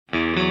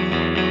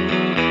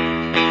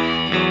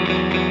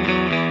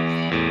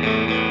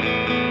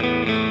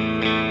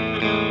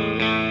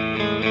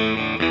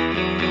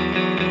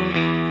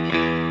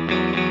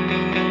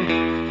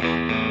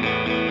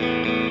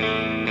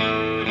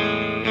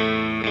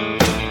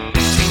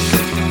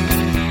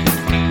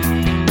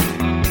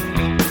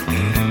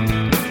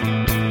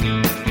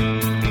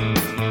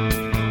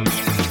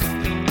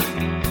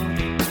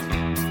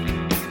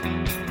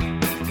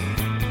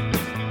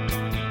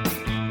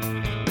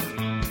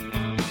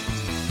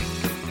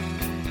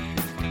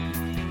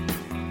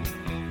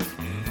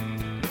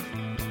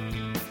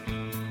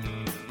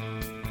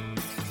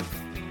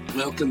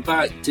Welcome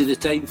back to the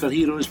Time for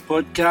Heroes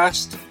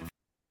podcast.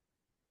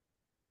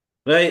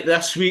 Right,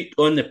 this week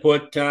on the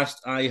podcast,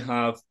 I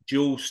have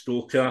Joe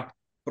Stoker,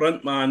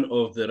 frontman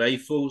of the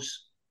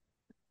Rifles,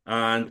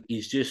 and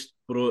he's just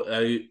brought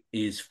out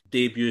his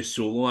debut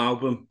solo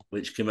album,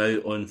 which came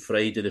out on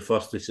Friday, the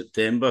 1st of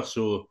September.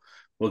 So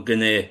we're going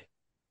to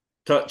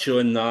touch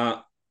on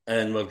that,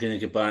 and we're going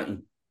to go back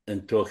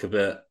and talk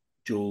about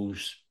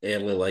Joe's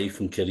early life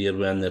and career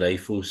within the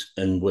Rifles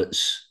and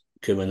what's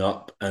coming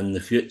up in the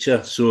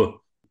future.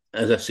 So,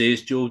 as I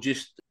says, Joe,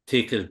 just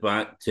take us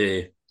back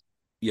to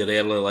your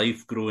early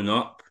life growing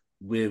up.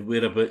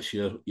 Whereabouts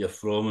you're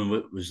from,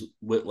 and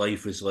what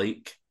life was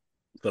like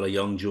for a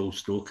young Joe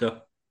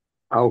Stoker.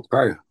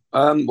 Okay.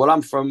 Well,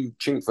 I'm from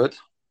Chingford.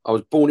 I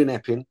was born in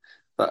Epping,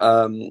 but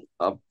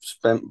I've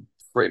spent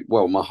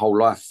my whole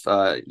life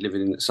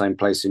living in the same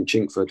place in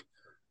Chingford,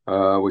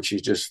 which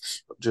is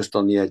just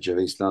on the edge of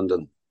East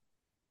London,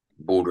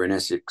 bordering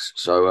Essex.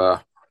 So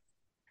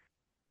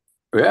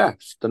yeah,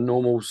 it's the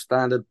normal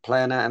standard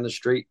playing out in the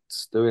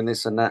streets, doing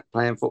this and that,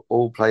 playing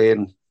football,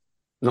 playing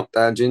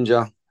knockdown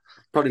ginger.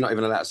 Probably not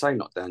even allowed to say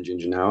knockdown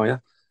ginger now,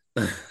 are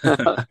you?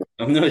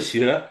 I'm not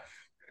sure.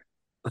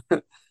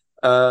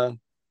 uh,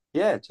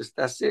 yeah, just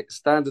that's it.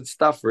 Standard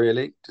stuff,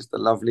 really. Just a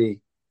lovely,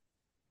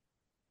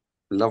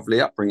 lovely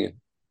upbringing.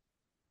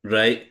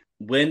 Right.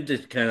 When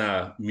did kind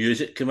of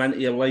music come into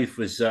your life?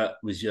 Was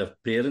your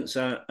parents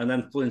an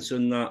influence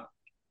on that?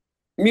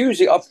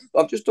 Music,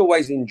 I've just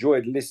always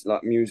enjoyed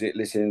music,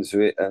 listening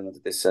to it and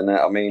this and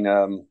that. I mean,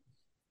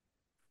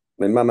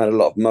 my mum had a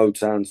lot of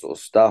Motown sort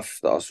of stuff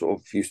that I sort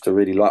of used to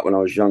really like when I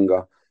was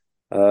younger.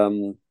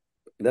 Um,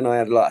 then I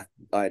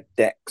had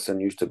decks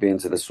and used to be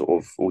into the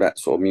sort of all that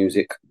sort of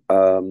music,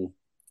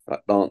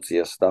 like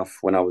dancier stuff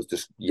when I was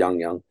just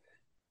young.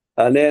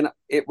 And then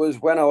it was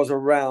when I was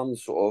around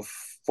sort of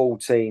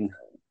 14,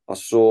 I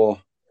saw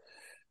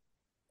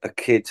a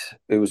kid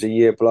who was a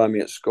year below me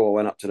at school. I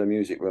went up to the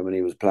music room and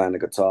he was playing the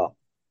guitar.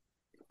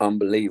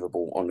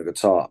 Unbelievable on the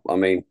guitar. I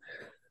mean,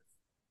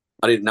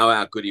 I didn't know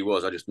how good he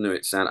was. I just knew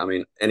it sounded. I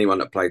mean, anyone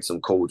that played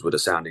some chords would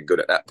have sounded good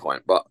at that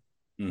point. But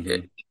Mm-hmm.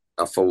 it,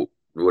 I thought,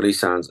 well, he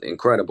sounds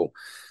incredible.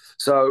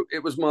 So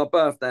it was my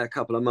birthday a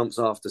couple of months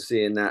after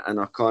seeing that, and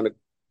I kind of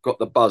got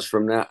the buzz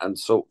from that and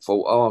thought,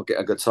 oh, I'll get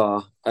a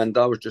guitar. And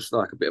I was just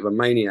like a bit of a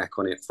maniac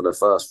on it for the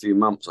first few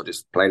months. I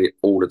just played it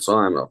all the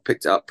time. I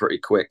picked it up pretty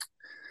quick.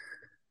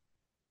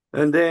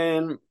 And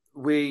then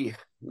me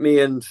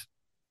and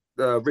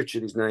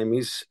Richard, his name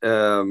is.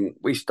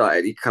 We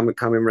started. He coming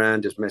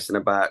around, just messing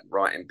about,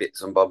 writing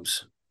bits and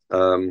bobs,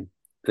 and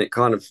it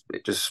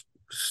just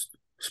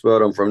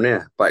spurred on from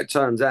there. But it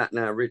turns out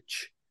now,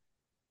 Rich,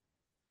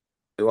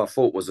 who I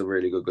thought was a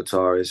really good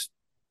guitarist,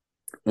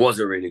 was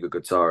a really good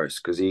guitarist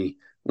because he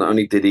not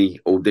only did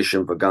he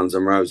audition for Guns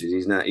N' Roses,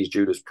 he's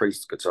Judas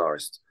Priest's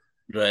guitarist.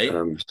 Right.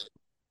 Um,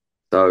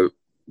 so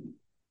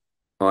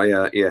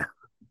yeah,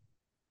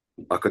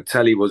 I could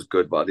tell he was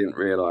good, but I didn't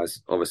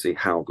realise obviously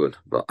how good.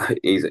 But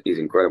he's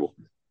incredible.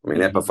 I mean,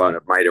 Mm-hmm. Epiphone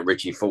have made a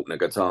Richie Faulkner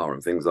guitar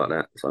and things like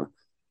that. So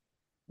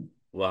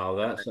Wow,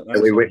 we that's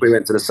we amazing.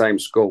 went to the same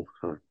school.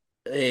 So.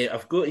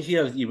 I've got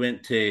here you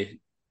went to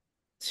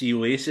see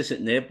Oasis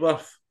at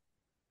Nebworth.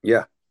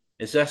 Yeah,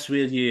 Is this where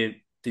you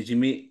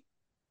meet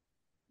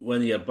one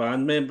of your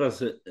band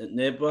members at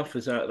Nebworth?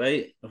 Is that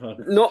right?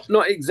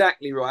 not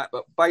exactly right,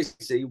 but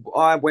basically,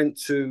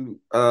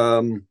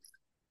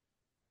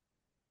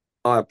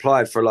 I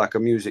applied for like a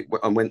music.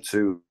 I went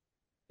to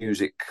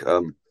music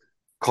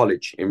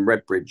college in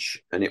Redbridge,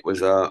 and it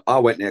was I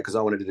went there because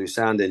I wanted to do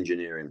sound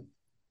engineering.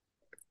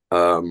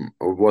 I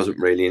wasn't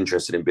really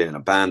interested in being in a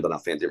band, and I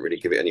think I didn't really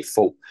give it any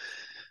thought.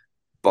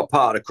 But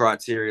part of the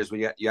criteria is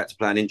you had to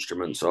play an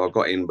instrument, so I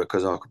got in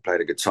because I could play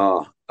the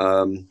guitar.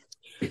 And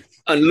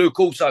Luke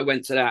also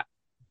went to that,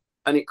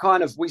 and it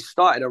kind of we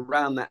started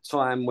around that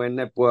time when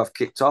Nebworth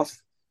kicked off.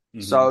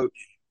 Mm-hmm. So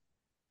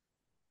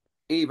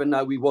even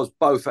though we was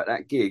both at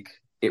that gig,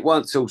 it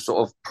wasn't till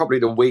sort of probably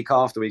the week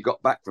after we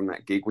got back from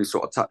that gig we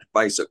sort of touched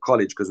base at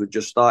college because we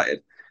just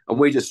started, and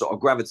we just sort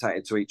of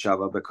gravitated to each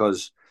other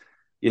because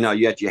you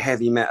had your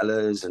heavy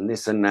metalers and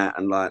this and that,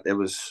 and like there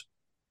was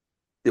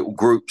little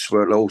groups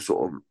were all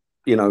sort of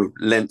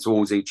lent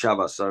towards each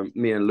other. So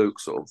me and Luke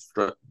sort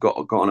of got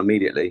on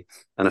immediately,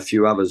 and a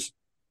few others.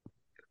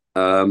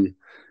 And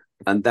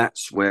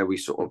that's where we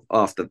sort of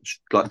after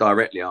like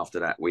directly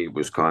after that we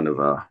was kind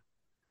of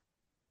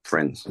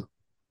friends.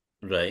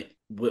 Right.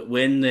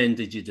 When then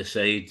did you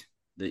decide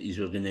that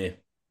you were going to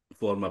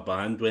form a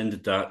band? When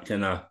did that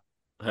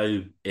how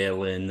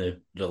early in the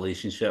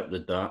relationship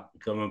did that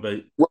come about?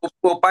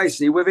 Well,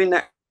 basically within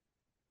that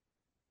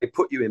they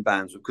put you in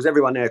bands because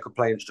everyone there could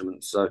play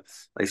instruments, so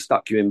they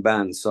stuck you in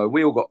bands. So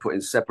we all got put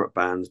in separate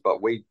bands,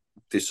 but we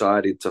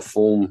decided to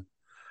form.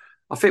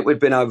 I think we'd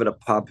been over the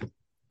pub,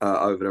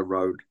 over the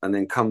road, and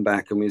then come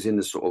back, and we was in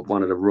the sort of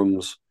one of the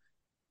rooms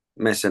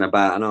messing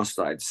about, and I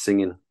started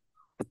singing,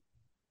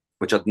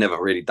 which I'd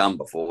never really done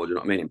before. Do you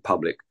know what I mean? In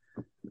public,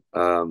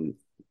 I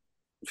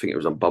think it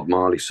was a Bob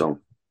Marley song,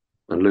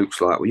 and Luke's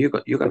like, "Well, you're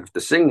gonna have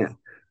to sing it."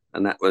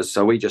 and that was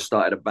so we just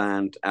started a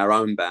band, our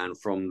own band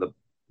from the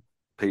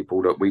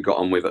people that we got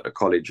on with at the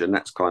college, and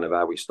that's kind of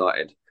how we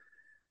started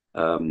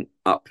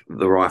up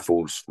the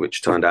Rifles,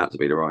 which turned out to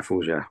be the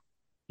Rifles. Yeah.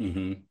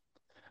 Hmm.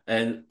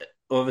 And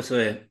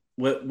obviously,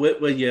 what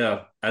were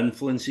your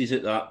influences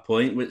at that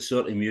point? What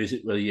sort of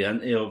music were you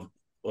into?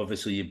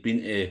 Obviously, you've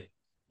been to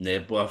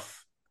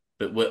Nebworth,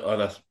 but what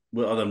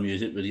other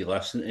music were you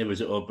listening to?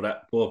 Was it all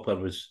Britpop, or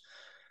was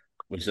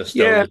there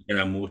still Yeah, the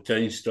kind of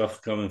Motown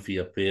stuff coming for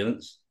your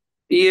parents?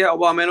 yeah.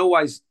 Well, I mean,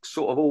 always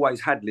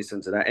had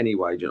listened to that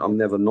anyway. I've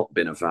never not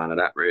been a fan of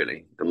that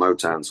really, the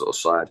Motown sort of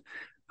side.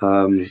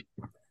 Um,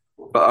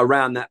 but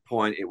around that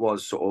point, it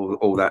was sort of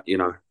all that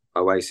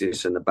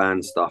Oasis and the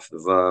band stuff, the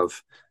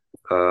Verve,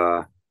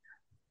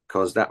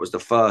 because that was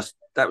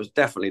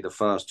definitely the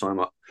first time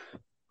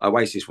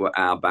Oasis were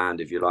our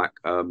band, if you like.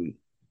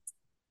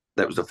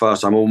 That was the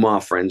first time all my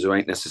friends who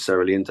ain't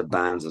necessarily into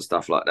bands and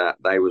stuff like that,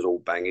 they was all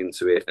bang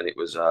into it, and it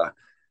was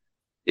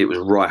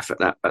rife at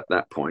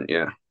that point.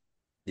 Yeah.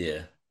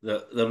 Yeah,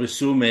 there was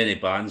so many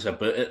bands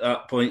about at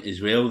that point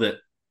as well that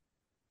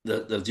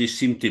there just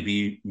seemed to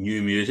be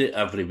new music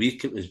every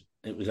week.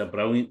 It was a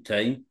brilliant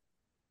time.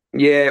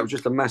 Yeah, it was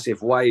just a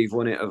massive wave,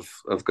 wasn't it,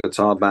 of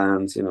guitar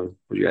bands. You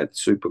had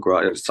super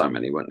great. There was so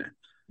many, wasn't there?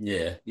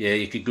 Yeah, yeah,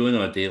 you could go on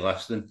a day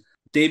listening.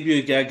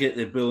 Debut gig at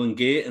the Bull and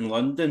Gate in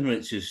London,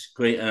 which is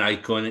quite an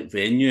iconic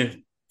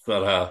venue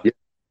for Yeah,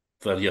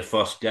 for your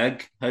first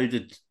gig. How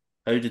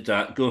did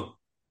that go?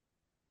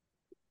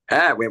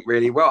 it went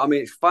really well. I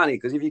mean, it's funny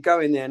because if you go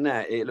in there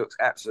now, it looks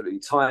absolutely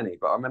tiny.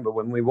 But I remember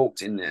when we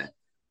walked in there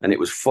and it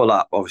was full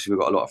up. Obviously,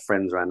 we've got a lot of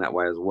friends around that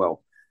way as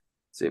well,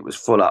 so it was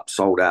full up,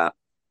 sold out.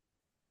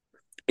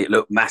 It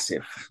looked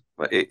massive,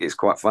 but it's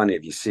quite funny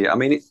if you see it. I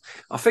mean,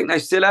 I think they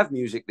still have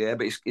music there,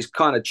 but it's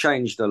kind of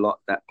changed a lot.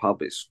 That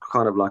pub, it's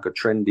kind of like a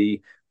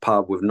trendy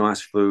pub with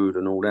nice food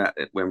and all that.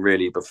 When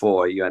really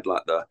before you had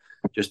like the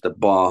just a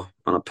bar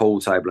on a pool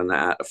table and that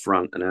out the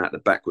front, and out the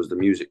back was the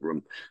music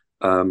room.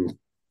 Um,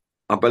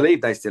 I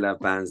believe they still have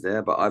bands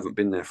there, but I haven't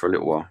been there for a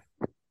little while.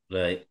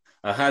 Right.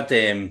 I had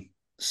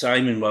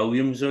Simon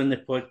Williams on the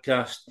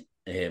podcast,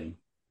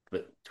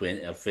 but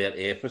 20 or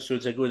 30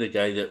 episodes ago, the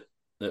guy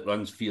that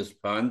runs Fierce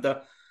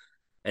Panda,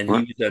 and he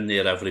Right? was in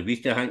there every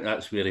week. I think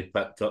that's where he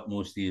picked up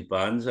most of his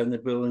bands in the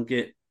Bull and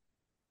Gate.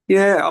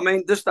 Yeah, I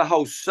mean, just the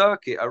whole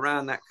circuit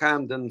around that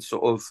Camden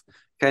sort of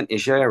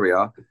Kentish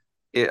area.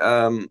 It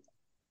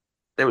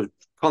there was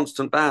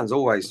constant bands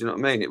always. You know what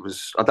I mean? It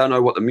was. I don't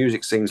know what the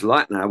music scene's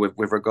like now with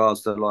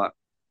regards to like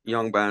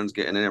young bands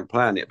getting in and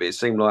playing it, but it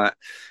seemed like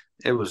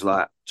it was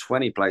like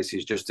 20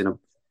 places just in a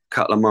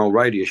couple of mile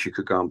radius you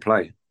could go and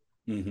play.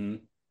 Hmm.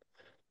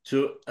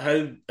 So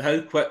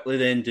how quickly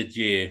then did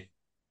you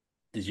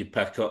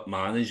pick up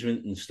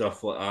management and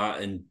stuff like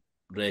that and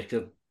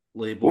record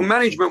Well, labels?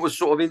 management was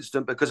sort of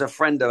instant because a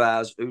friend of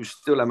ours who's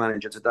still a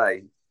manager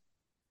today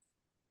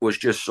was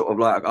just sort of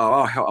like,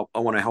 oh, I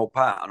want to help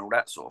out and all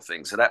that sort of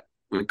thing. So that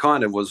we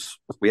kind of was,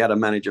 we had a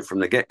manager from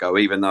the get go,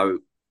 even though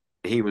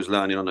he was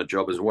learning on the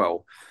job as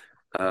well.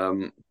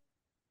 Um,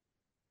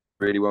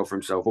 really well for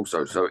himself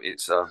also. So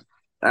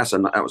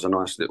that was a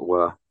nice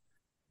little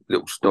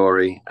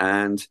story,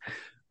 and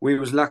we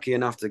was lucky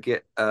enough to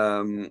get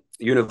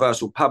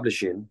Universal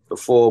Publishing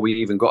before we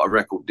even got a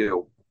record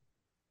deal.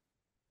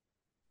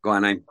 A guy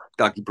named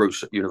Dougie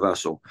Bruce at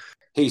Universal.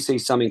 He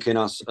sees something in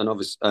us,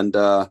 and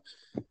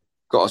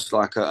got us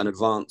like an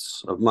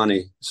advance of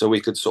money, so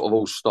we could sort of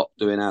all stop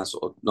doing our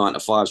sort of 9 to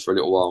 5s for a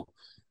little while,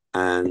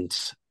 and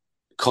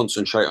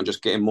concentrate on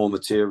just getting more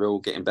material,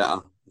 getting better,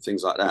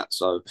 things like that.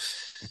 So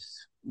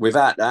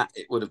without that,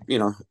 it would have,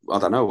 I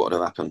don't know what would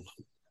have happened.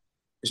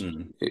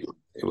 Mm.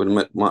 It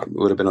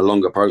would have been a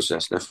longer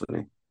process,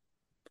 definitely.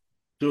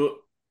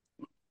 So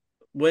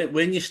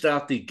when you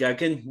started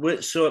gigging,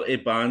 what sort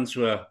of bands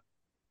were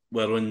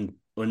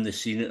on the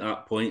scene at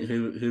that point?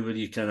 Who were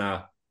you kind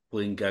of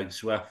playing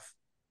gigs with?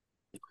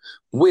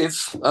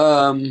 With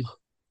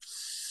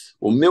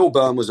well,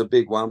 Milburn was a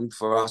big one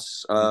for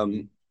us.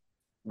 Hmm.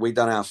 We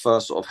done our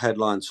first sort of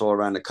headline tour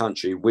around the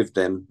country with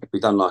them. We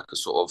done like a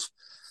sort of,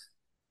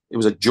 it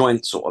was a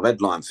joint sort of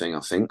headline thing, I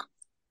think.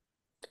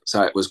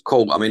 So it was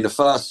cool. I mean, the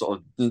first sort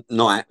of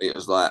night, it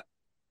was like,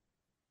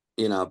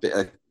 a bit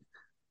of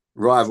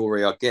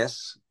rivalry, I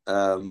guess.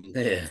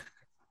 Yeah.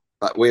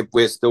 But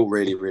we're still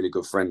really really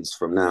good friends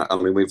from now. I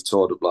mean, we've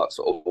toured like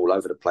sort of all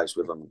over the place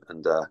with them,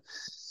 and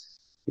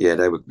yeah,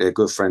 they're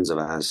good friends of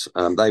ours.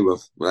 They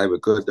were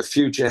good. The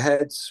Future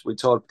Heads,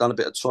 done a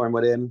bit of touring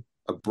with them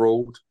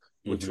abroad,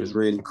 which was Hmm.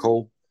 really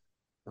cool.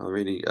 I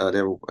really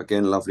they're all,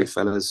 again, lovely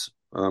fellas.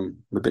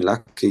 We've been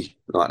lucky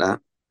like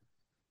that.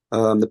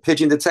 The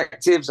Pigeon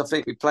Detectives, I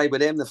think we played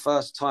with them the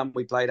first time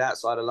we played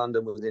outside of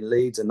London was in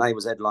Leeds, and they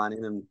was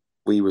headlining, and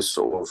we was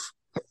sort of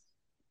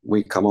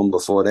we come on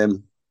before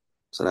them,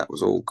 so that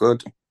was all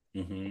good.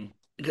 Hmm.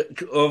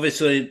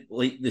 Obviously,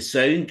 like the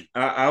sound,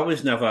 I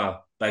was never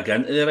big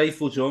into the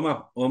Rifles.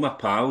 All my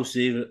pals,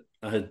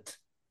 I had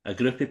a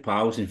group of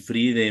pals, and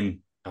three of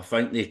them, I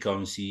think they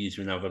come see you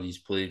whenever you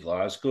play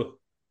Glasgow.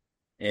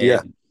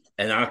 Yeah,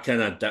 And I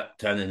kind of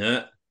dipped in and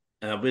out.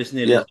 and I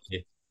wasn't Yeah,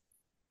 really.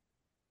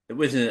 It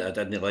wasn't that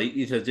I didn't like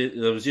these.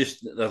 There was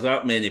just there's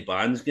that many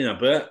bands going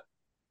about,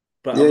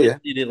 but I yeah, wasn't yeah.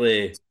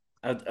 really.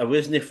 I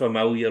wasn't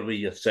familiar with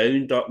your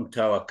sound up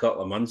until a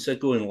couple of months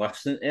ago and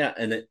listening to it,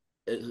 and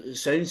it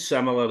sounds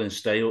similar in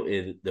style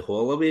to the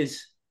Holloways,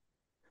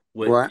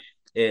 which Right.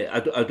 I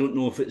don't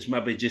know if it's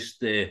maybe just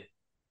the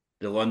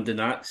London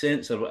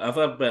accents or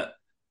whatever, but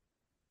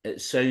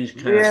it sounds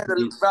kind Yeah, of.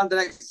 the London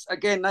X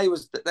again. They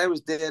was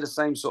there the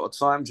same sort of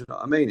time. Do you know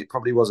what I mean? It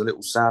probably was a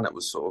little sound that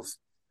was sort of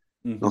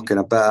Mhm. knocking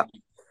about.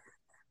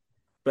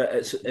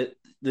 But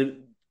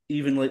the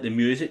even like the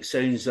music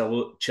sounds a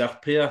lot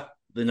chirpier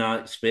than I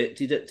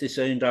expected it to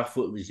sound. I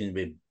thought it was going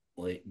to be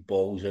like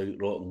balls out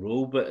rock and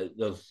roll, but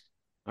there's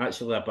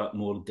actually a bit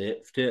more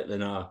depth to it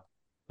than I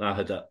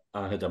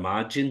had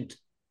imagined.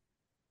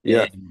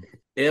 Yeah, Um,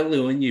 Early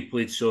on, you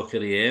played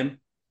Soccer AM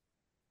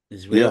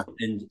as well, yeah.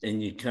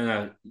 and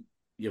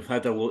you've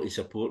had a lot of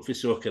support for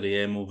Soccer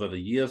AM over the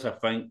years. I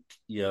think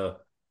you're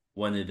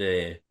one of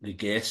the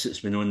guests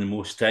that's been on the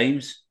most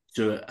times.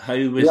 So how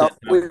was Yeah, it?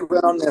 we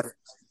went on there.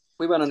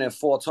 We went on there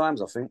 4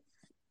 times, I think.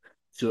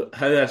 So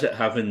how is it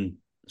having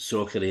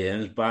Soccer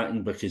AM's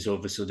backing? Because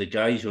obviously the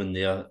guys on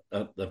there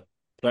they're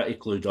pretty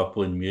clued up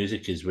on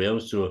music as well.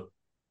 So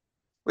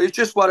Well, it's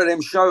just one of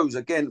them shows.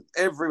 Again,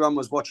 everyone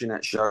was watching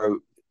that show,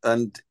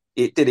 and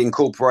it did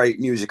incorporate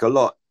music a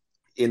lot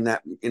in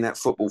that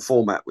football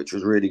format, which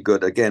was really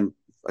good. Again,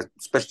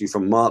 especially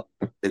from my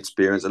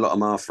experience, a lot of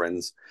my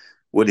friends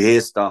would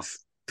hear stuff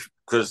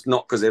because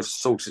they've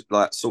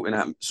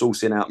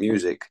sourcing out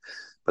music,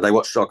 but they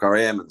watch Shock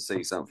RM and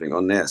see something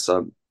on there.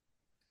 So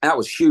that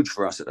was huge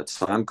for us at the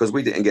time because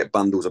we didn't get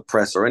bundles of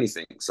press or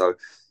anything. So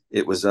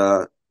it was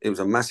a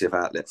massive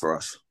outlet for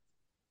us.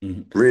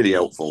 mhm. Really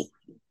helpful.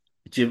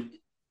 do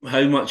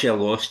how much a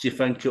loss do you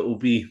think it will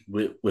be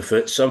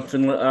without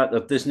something like that? There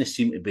doesn't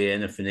seem to be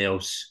anything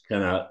else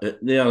kind of out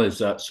there as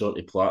that sort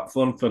of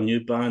platform for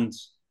new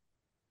bands.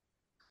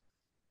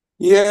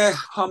 Yeah,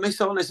 I miss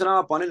on this an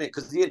hard one, isn't it?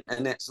 Because the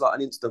internet's like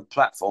an instant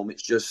platform.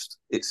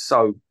 It's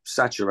so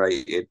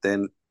saturated.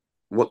 Then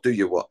what do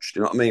you watch? Do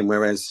you know what I mean?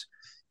 Whereas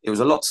it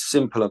was a lot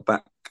simpler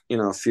back,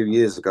 a few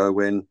years ago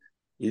when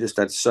you just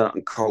had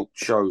certain cult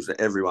shows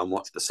that everyone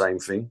watched the same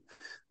thing.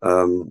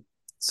 Um,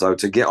 so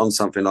to get on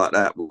something like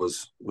that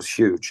was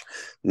huge.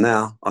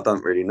 Now I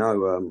don't really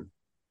know.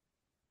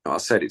 Like I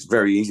said, it's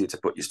very easy to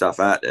put your stuff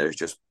out there. It's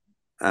just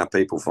how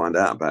people find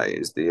out about it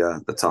is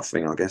the tough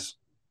thing, I guess.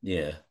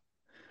 Yeah.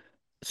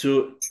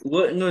 So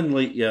looking on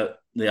like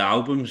the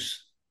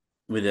albums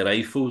with the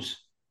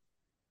Rifles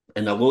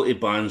and a lot of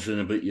bands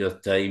around about your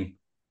time,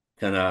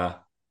 kind of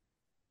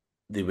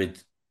they would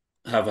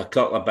have a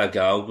couple of big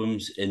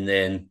albums and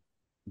then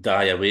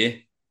die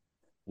away.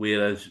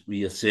 Whereas with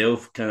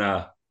yourself, kind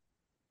of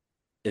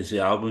as the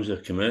albums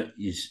have come out,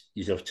 you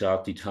have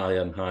charted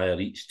higher and higher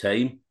each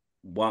time.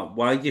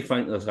 Why do you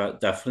think there's that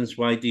difference?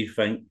 Why do you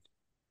think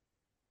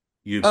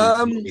you've been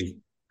Um, able to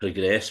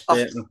progress I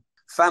better?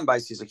 fan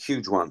base is a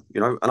huge one,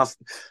 and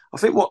I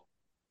think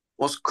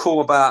what's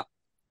cool about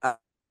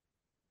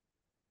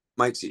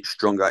makes it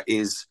stronger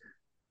is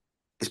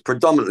it's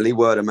predominantly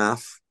word of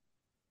mouth.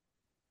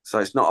 So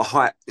it's not a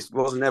hype. It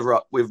wasn't never.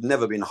 We've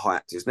never been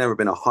hyped. It's never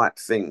been a hype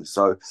thing.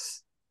 So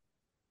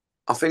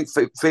I think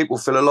people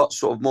feel a lot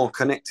sort of more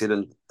connected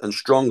and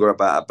stronger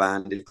about a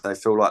band if they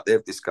feel like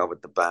they've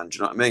discovered the band. Do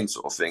you know what I mean,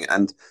 sort of thing.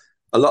 And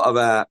a lot of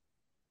our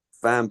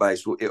fan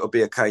base, it'll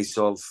be a case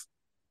of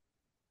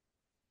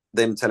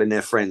them telling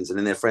their friends, and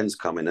then their friends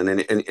coming, and then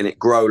it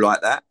grow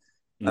like that.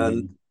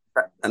 And Mm-hmm.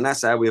 and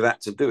that's how we've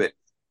had to do it.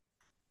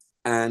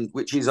 And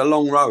which is a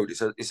long road.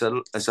 It's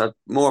a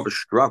more of a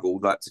struggle,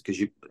 like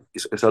because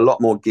it's a lot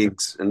more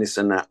gigs and this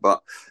and that.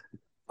 But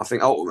I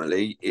think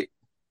ultimately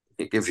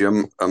it gives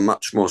you a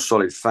much more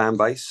solid fan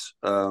base.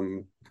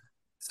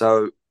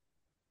 So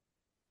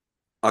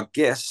I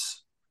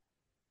guess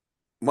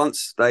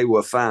once they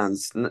were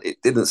fans,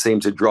 it didn't seem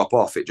to drop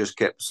off. It just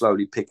kept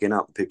slowly picking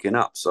up.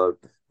 So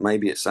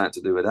maybe it's something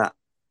to do with that.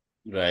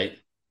 Right.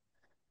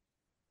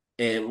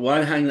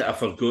 One thing that I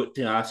forgot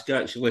to ask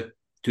actually,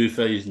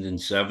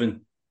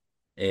 2007,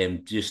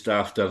 just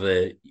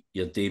after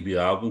your debut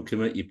album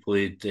came out, you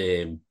played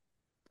the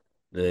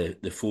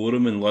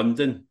Forum in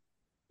London,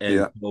 and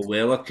Yeah. Paul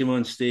Weller came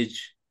on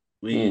stage.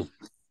 Hmm.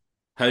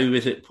 How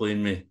was it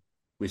playing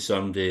with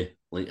somebody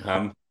like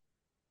him?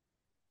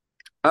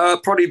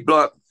 Probably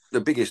like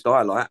the biggest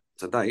highlight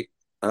to date.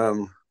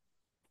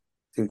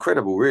 It's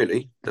incredible,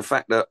 really. The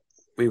fact that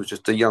we was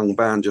just a young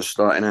band just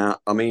starting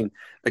out. I mean,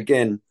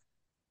 again,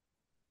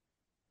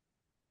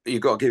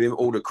 you've got to give him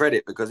all the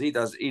credit because he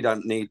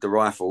don't need the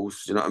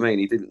rifles. You know what I mean?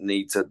 He didn't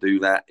need to do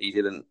that. He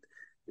didn't,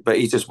 but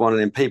he's just one of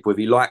them people. If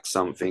he likes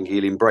something,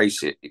 he'll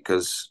embrace it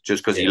because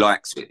he Yeah,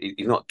 likes it.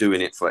 He's not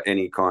doing it for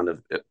any kind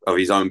of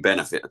his own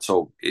benefit at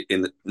all.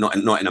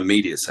 Not in a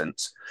media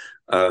sense.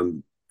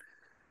 Um,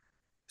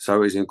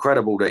 so it's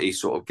incredible that he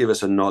sort of give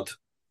us a nod,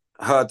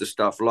 heard the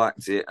stuff,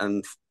 liked it,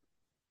 and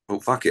well,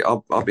 fuck it,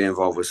 I'll be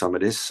involved with some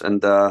of this.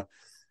 And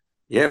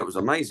yeah, it was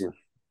amazing,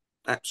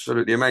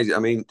 absolutely amazing. I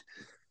mean,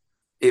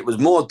 it was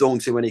more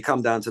daunting when he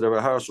come down to the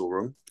rehearsal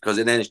room because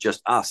then it's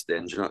just us.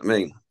 Then, do you know what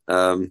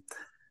I mean?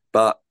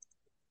 But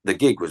the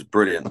gig was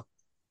brilliant.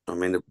 I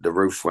mean, the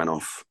roof went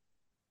off.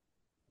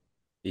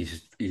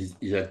 He's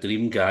a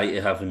dream guy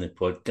to have in the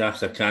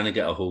podcast. I can't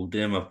get a hold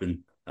of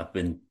him. I've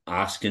been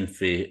asking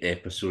for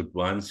episode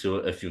one. So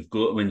if you've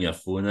got him in your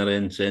phone or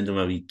in, send him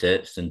a wee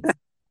text and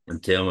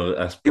tell him about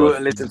this He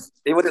wouldn't listen. podcast.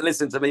 He wouldn't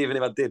listen to me even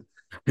if I did.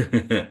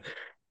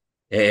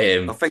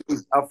 I um, think.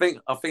 I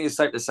think it's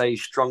safe to say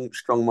he's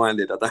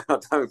strong-minded. I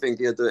don't think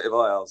he'll do it if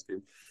I ask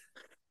him.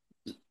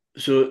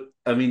 so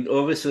I mean,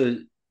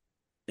 obviously,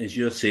 as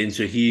you're saying,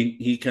 so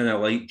he kind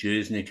of liked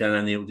Jews and he kind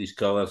of nailed his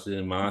colours to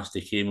the mast.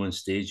 He came on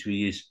stage with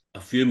you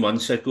a few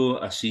months ago.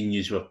 I seen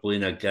you were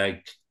playing a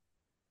gig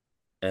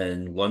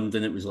in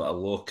London. It was like a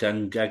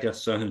lock-in gig or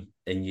something,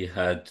 and you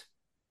had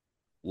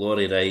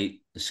Laurie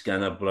Wright, the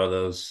Skinner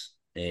Brothers,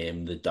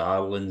 the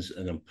Darlings,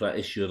 and I'm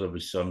pretty sure there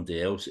was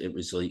somebody else. It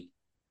was like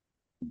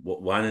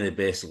one of the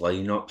best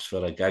lineups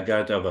for a gig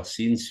I'd ever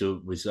seen.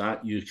 So was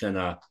that you kind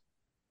of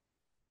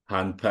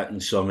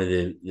handpicking some of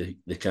the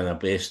kind of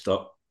best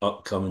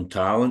upcoming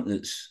talent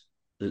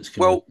that's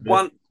coming Well,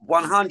 through?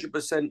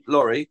 100%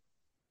 Laurie.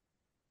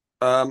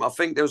 I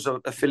think there was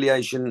an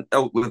affiliation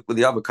with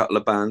the other couple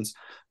of bands,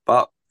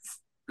 but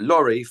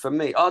Laurie, for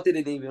me,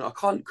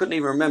 couldn't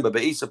even remember,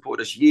 but he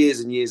supported us years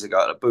and years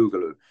ago at a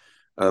Boogaloo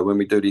when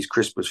we do these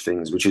Christmas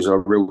things, which is a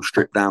real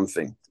stripped down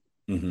thing.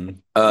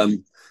 Mm-hmm.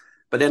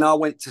 But then I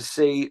went to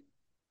see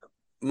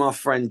my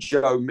friend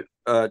Joe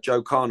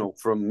Carnell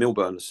from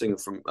Milburn,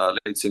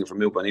 lead singer from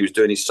Milburn. He was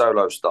doing his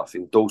solo stuff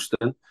in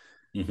Dalston.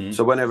 Mm-hmm.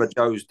 So whenever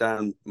Joe's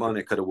down my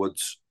neck of the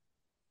woods,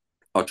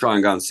 I'll try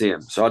and go and see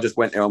him. So I just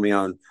went there on my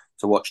own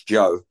to watch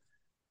Joe,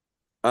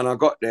 and I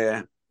got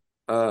there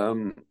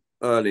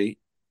early,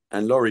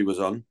 and Laurie was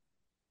on,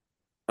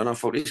 and I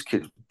thought this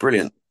kid's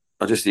brilliant.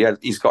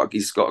 He's got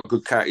a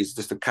good character. He's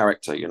just a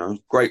character, you know,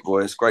 great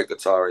voice, great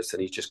guitarist,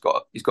 and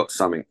he's got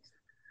something.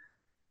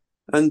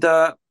 And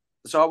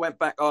so I went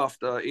back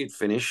after he'd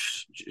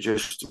finished,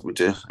 just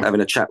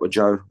having a chat with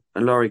Joe,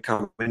 and Laurie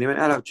came in. He went,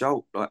 "Hello,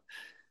 Joe." Like,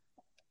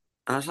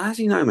 and I was like, "How does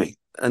he know me?"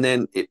 And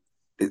then it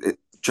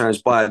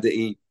transpired that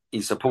he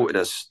supported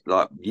us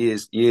like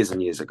years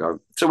and years ago.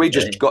 So we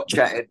just Right. got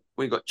chatted.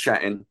 We got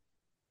chatting,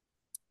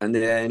 and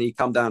then he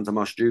come down to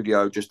my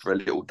studio just for a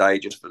little day,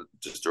 just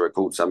to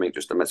record something,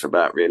 just to mess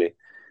about, really.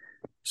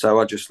 So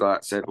I just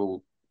like said,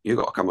 "Well, you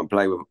got to come and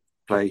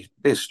play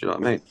this." Do you know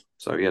what I mean?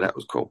 So yeah, that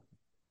was cool.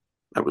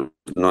 That was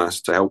nice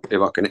to help.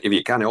 If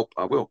you can help,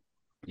 I will.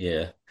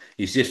 Yeah.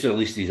 He's just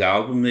released his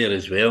album there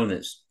as well, and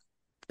it's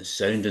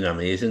sounding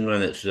amazing,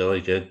 man. It's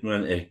really good,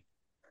 man.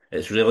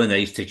 It's really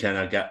nice to kind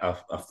of get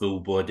a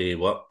full body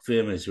work for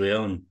him as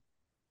well. And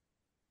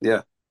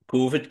Yeah.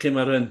 COVID came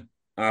around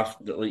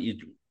after, like,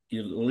 you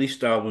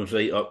released albums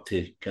right up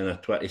to kind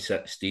of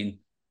 2016,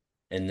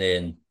 and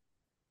then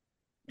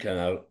kind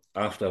of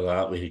after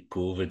that we had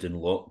COVID and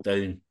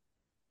lockdown.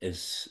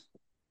 Is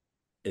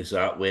is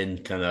that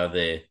when kind of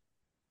the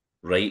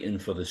writing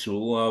for the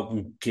solo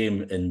album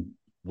came, and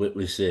what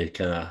was the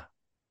kind of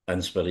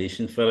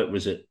inspiration for it?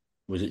 Was it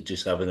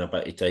just having a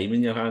bit of time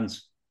in your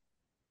hands?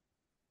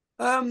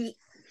 Um.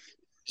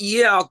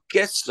 Yeah, I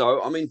guess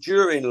so. I mean,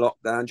 during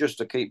lockdown, just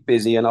to keep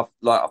busy, and I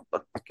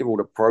give all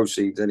the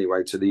proceeds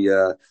anyway to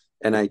the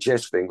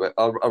NHS thing. But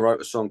I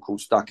wrote a song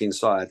called "Stuck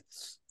Inside,"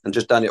 and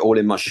just done it all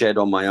in my shed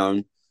on my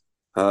own.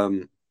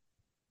 Um,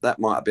 that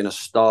might have been a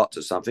start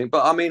to something.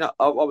 But I mean,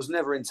 I was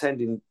never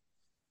intending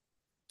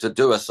to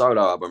do a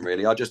solo album.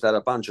 Really, I just had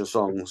a bunch of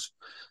songs.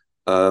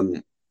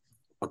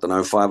 I don't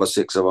know, 5 or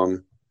 6 of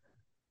them,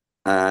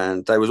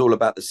 and they was all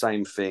about the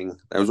same thing.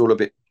 They was all a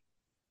bit,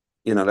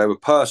 they were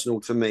personal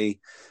to me.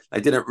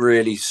 They didn't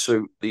really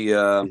suit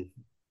the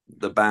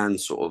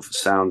band sort of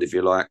sound, if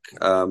you like.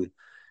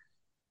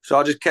 So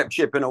I just kept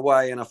chipping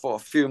away, and I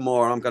thought a few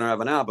more, I'm going to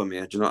have an album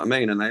here. Do you know what I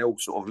mean? And they all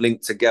sort of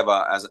linked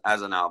together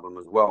as an album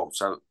as well.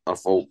 So I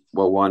thought,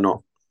 well, why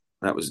not?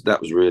 That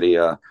was really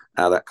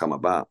how that come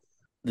about.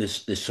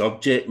 This the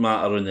subject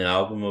matter on the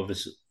album,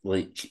 obviously,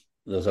 like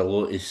there's a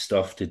lot of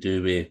stuff to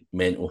do with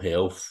mental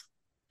health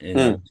and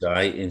Mm.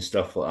 anxiety and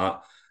stuff like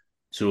that.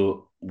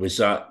 So was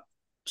that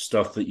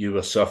stuff that you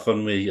were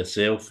suffering with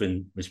yourself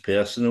and was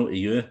personal to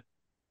you?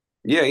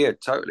 Yeah, yeah,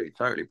 totally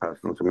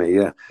personal to me.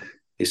 Yeah,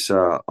 it's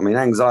I mean,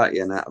 anxiety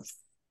and that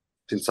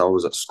since I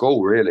was at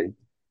school, really.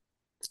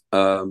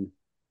 I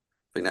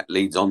think that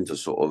leads on to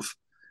sort of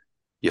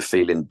you're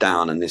feeling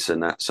down and this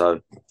and that.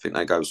 So I think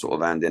they go sort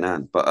of hand in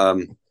hand. But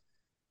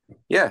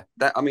yeah,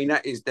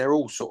 they're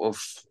all sort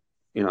of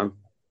you know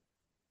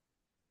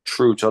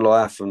true to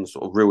life and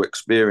sort of real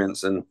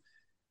experience. And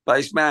but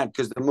it's mad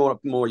because the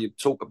more you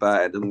talk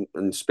about it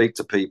and speak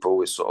to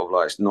people, it's sort of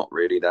like it's not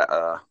really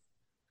that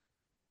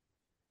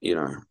you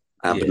know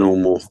Yeah,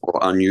 abnormal or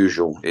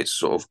unusual. It's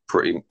sort of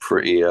pretty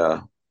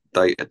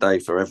day to day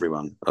for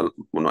everyone.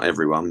 Well, not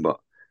everyone, but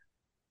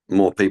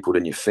more people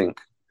than you think.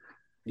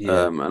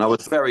 yeah, And I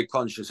was very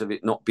conscious of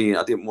it not being.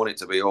 I didn't want it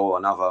to be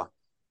another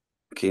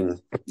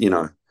kin, you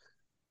know,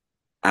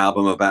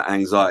 album about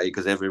anxiety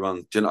because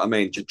everyone, do you know what I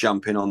mean, just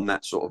jumping on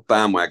that sort of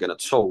bandwagon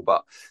at all.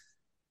 But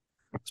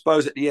I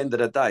suppose at the end of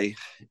the day,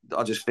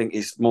 I just think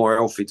it's more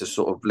healthy to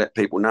sort of let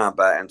people know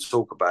about it and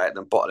talk about it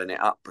than bottling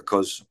it up,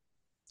 because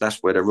that's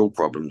where the real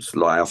problems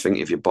lie. I think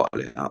if you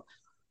bottle it up.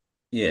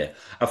 Yeah,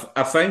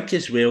 I think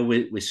as well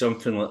with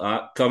something like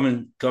that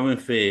coming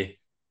for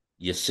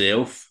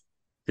yourself,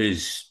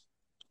 because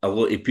a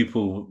lot of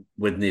people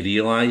wouldn't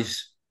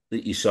realise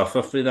that you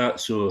suffer for that.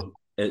 So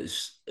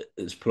it's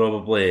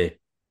probably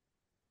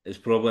it's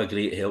probably a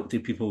great help to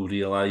people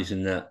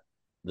realising that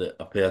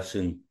a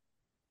person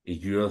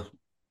of your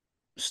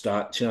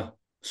stature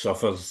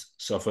suffers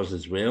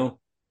as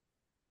well.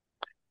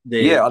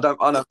 Yeah, The I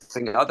don't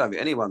think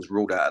anyone's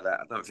ruled out of that.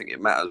 I don't think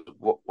it matters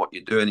what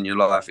you're doing in your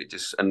life. It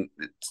just, and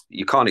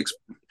you can't.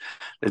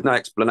 There's no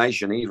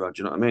explanation either.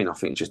 Do you know what I mean? I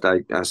think just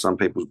how some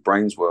people's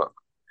brains work.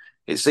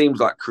 It seems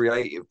like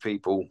creative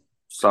people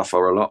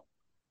suffer a lot,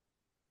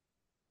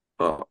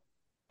 but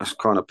that's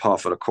kind of par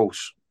for the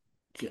course.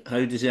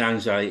 how does the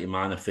anxiety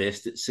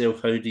manifest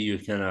itself? How do you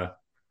kind of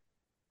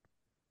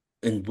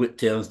in what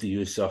terms do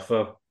you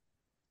suffer?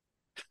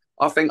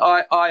 I think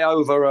I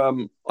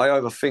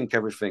overthink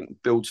everything,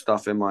 build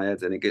stuff in my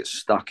head, and it gets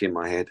stuck in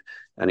my head,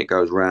 and it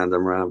goes round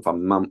and round for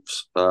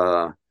months.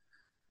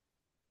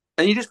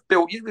 And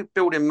you're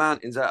building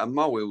mountains out of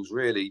molehills,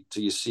 really.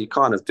 To you, you're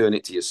kind of doing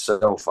it to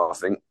yourself.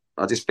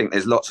 I just think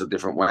there's lots of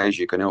different ways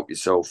you can help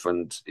yourself,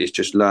 and it's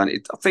just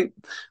learning. I think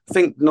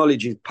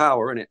knowledge is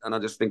power in it, and I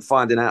just think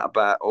finding out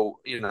about all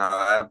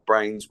how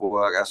brains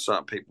work, how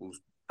certain people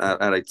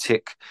how they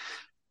tick,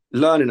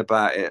 learning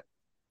about it.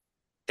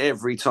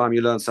 Every time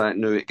you learn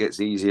something new, it gets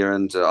easier.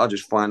 And I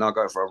just find I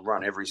go for a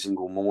run every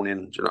single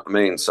morning. Do you know what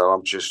I mean?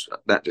 So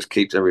that just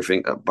keeps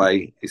everything at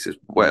bay. It's just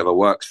whatever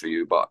works for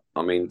you. But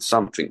I mean,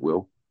 something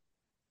will.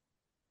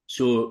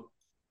 So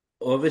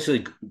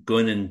obviously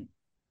going and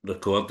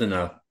recording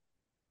a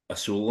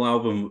solo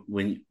album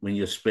when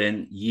you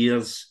spent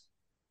years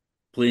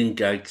playing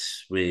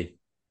gigs with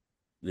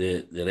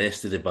the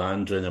rest of the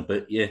band round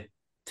about you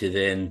to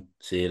then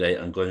say, right,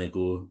 I'm gonna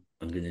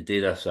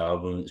do this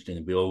album, it's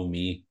gonna be all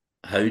me.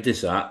 How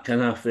does that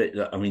kind of affect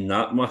that? I mean,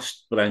 that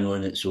must bring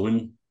on its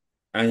own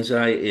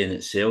anxiety in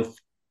itself.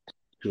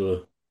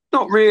 So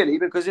Not really,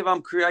 because if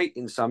I'm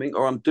creating something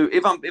or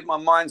if my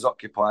mind's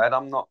occupied,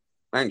 I'm not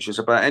anxious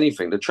about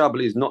anything. The trouble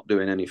is not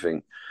doing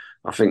anything.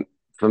 I think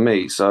for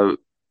me. So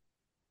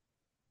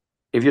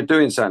if you're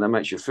doing something that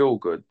makes you feel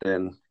good,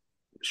 then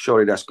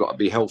surely that's got to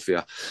be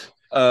healthier.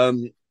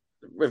 Um,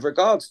 with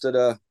regards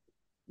to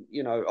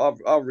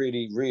I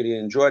really, really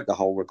enjoyed the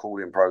whole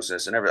recording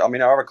process and everything. I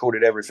mean, I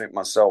recorded everything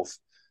myself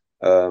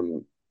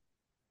um,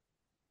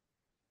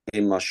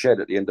 in my shed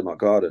at the end of my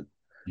garden.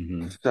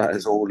 mhm. That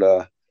is all.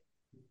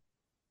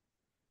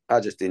 I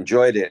just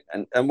enjoyed it,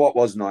 and what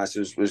was nice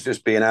was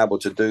just being able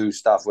to do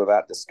stuff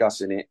without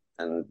discussing it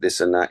and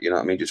this and that. You know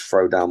what I mean? Just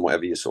throw down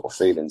whatever you're sort of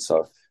feeling.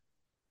 So,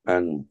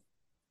 and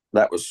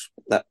that was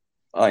that.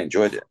 I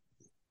enjoyed it.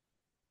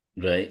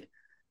 Right.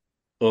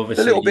 It's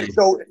a Obviously, little bit.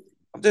 So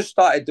I've just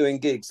started doing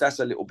gigs. That's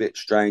a little bit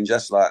strange.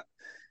 That's like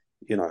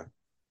you know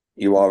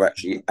you are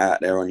actually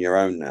out there on your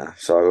own now.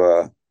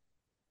 So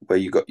where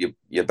you got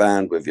your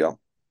band with you,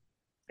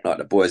 like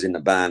the boys in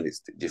the band,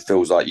 it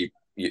feels like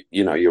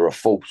you're a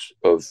force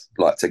of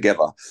like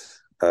together,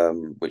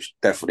 which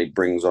definitely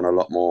brings on a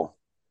lot more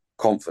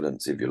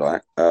confidence, if you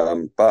like.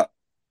 But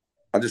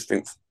I just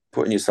think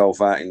putting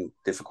yourself out in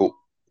difficult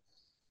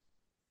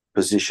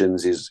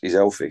positions is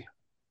healthy.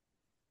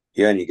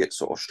 You only get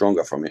sort of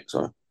stronger from it.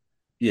 So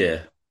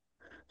yeah.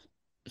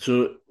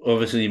 So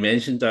obviously you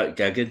mentioned that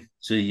gigging.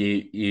 So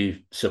you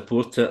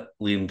supported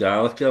Liam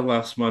Gallagher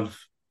last month.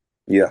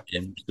 yeah,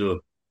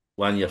 So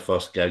one of your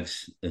first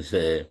gigs is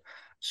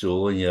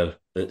solo, and you're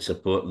out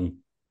supporting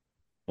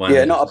one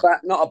yeah, of your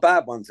not a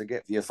bad one to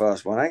get for your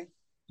first one, eh?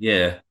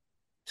 yeah.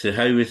 So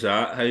how was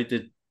that? How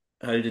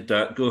did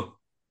that go?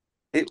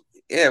 It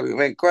yeah, it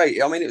went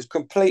great. I mean, it was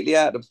completely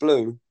out of the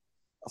blue.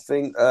 I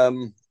think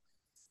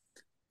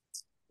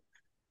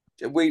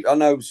I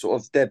know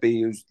sort of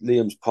Debbie, who's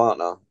Liam's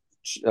partner.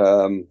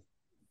 Um,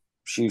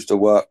 she used to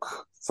work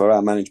for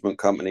our management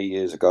company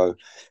years ago.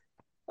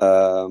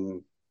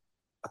 Um,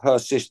 her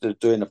sister's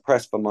doing the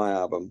press for my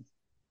album.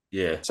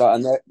 Yeah, So,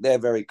 and they're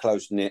very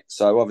close knit.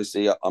 So,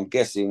 obviously, I'm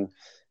guessing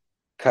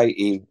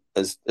Katie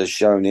has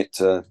shown it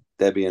to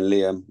Debbie and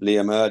Liam.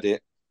 Liam heard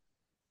it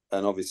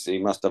and obviously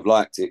must have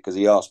liked it because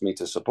he asked me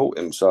to support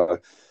him. So,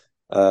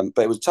 but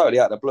it was totally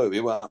out of the blue. He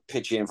wasn't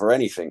pitching for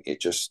anything.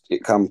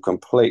 It come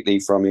completely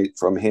from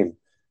him,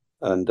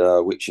 and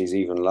which is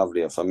even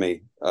lovelier for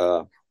me.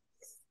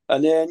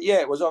 And then yeah,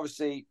 it was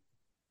obviously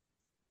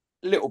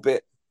a little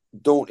bit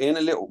daunting,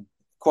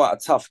 quite a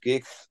tough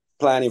gig,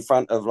 playing in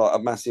front of like a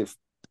massive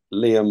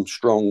Liam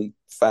Strong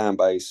fan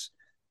base.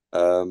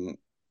 Um,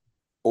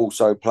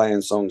 Also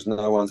playing songs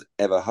no one's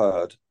ever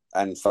heard,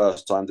 and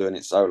first time doing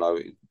it solo.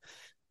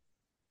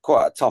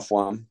 Quite a tough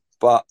one,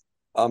 but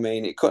I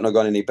mean, it couldn't have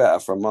gone any better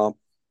from my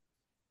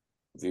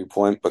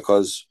viewpoint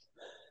because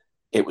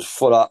It was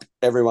full up.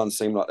 Everyone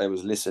seemed like they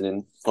was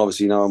listening.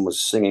 Obviously, no one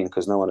was singing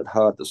because no one had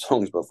heard the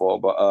songs before,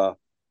 but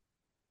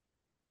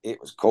it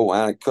was cool.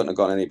 And it couldn't have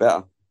gone any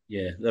better.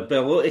 Yeah, there'd be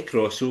a lot of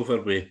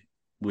crossover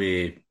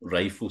with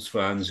Rifles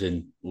fans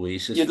and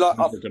Oasis You'd like,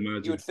 fans, I'd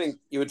imagine.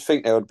 you would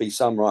think there would be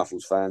some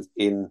Rifles fans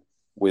in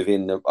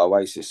within the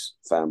Oasis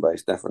fan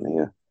base, definitely.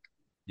 Yeah.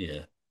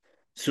 Yeah.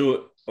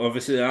 So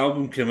obviously the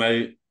album came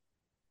out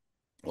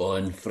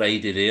on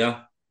Friday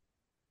there.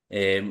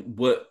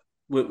 What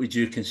would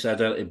you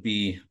consider to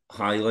be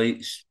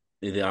highlights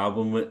of the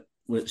album?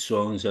 What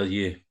songs are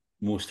you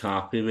most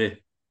happy with?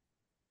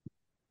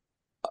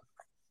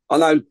 I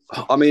know.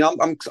 I mean,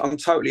 I'm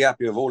totally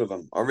happy with all of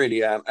them. I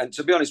really am. And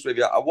to be honest with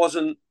you, I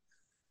wasn't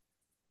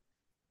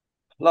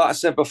like I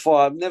said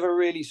before. I've never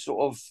really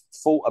sort of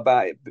thought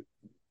about it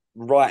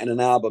writing an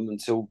album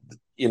until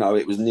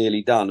it was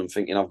nearly done and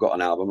thinking I've got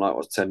an album, like I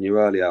was telling you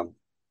earlier.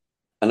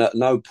 And at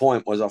no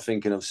point was I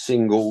thinking of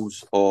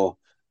singles or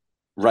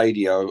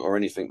radio or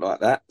anything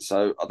like that.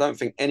 So I don't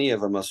think any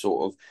of them are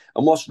sort of.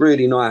 And what's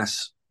really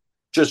nice,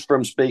 just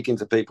from speaking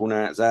to people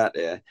now it's out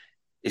there,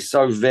 it's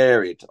so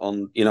varied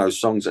on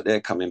songs that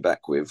they're coming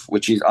back with,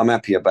 which is I'm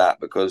happy about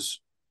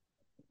because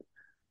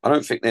I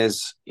don't think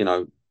there's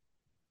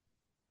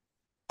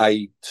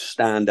a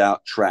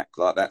standout track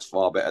like that's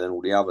far better than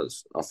all the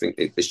others. I think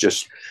it's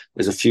just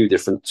there's a few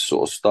different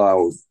sort of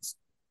styles,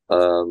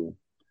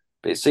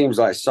 but it seems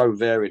like it's so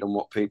varied on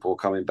what people are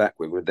coming back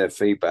with their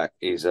feedback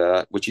is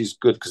which is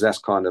good because that's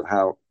kind of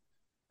how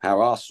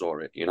I saw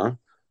it.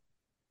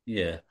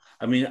 Yeah,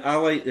 I mean, I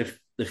like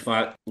the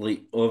fact,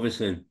 like,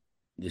 obviously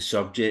the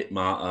subject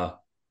matter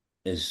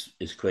is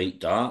quite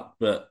dark,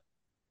 but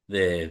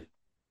the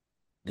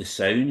the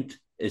sound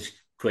is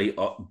quite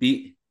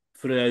upbeat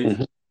throughout.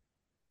 Mm-hmm.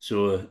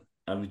 So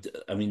I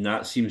mean,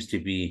 that seems to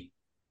be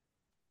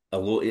a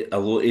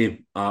lot of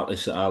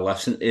artists that I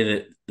listen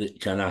to that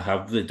kind of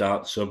have the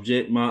dark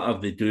subject matter.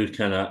 They do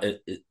kind of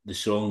the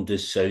song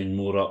does sound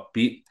more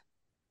upbeat,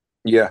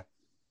 Yeah.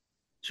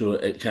 so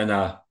it kind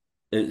of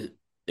it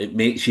it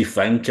makes you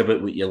think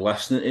about what you're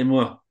listening to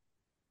more.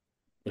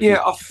 If you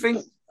Yeah,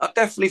 I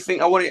definitely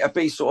think I want it to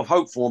be sort of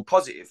hopeful and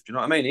positive. Do you know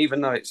what I mean?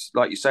 Even though it's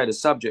like you say, the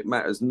subject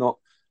matter is not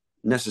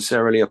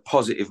necessarily a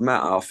positive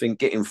matter. I think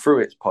getting through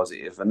it's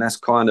positive, and that's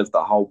kind of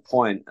the whole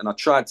point. And I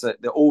tried to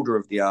the order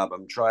of the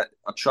album.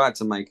 I tried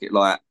to make it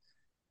like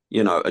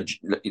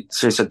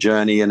it's just a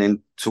journey, and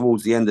then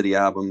towards the end of the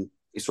album,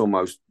 it's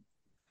almost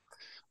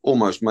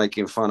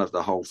making fun of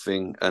the whole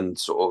thing and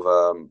sort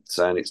of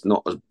saying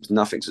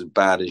nothing's as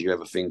bad as you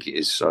ever think it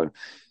is. So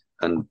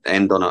and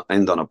end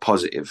on a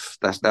positive.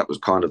 That was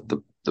kind of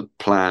the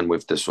plan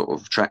with the sort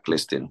of track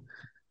listing,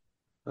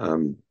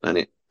 and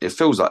it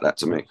feels like that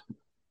to me.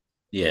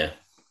 yeah.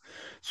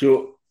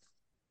 So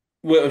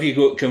what have you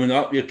got coming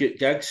up? You've got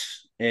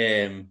gigs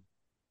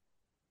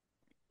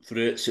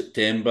throughout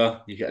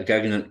September. You got a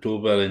gig in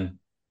October and a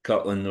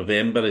couple in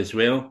November as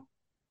well.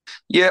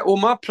 Yeah, well,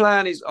 my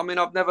plan is, I mean,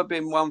 I've never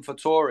been one for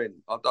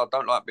touring. I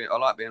don't like being. I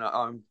like being at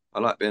home. I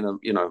like being,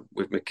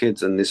 with my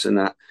kids and this and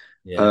that.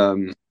 Yeah,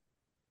 Um,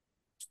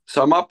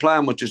 so my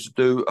plan was just to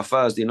do a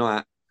Thursday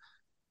night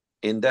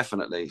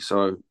indefinitely.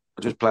 So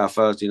I just play a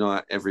Thursday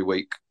night every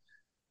week,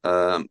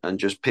 and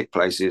just pick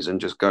places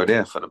and just go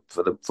there for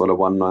the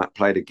one night,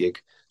 play the gig.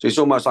 So it's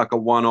almost like a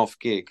one-off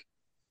gig,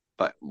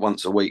 but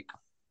once a week.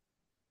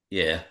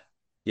 yeah,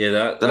 yeah.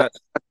 That So that's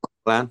that the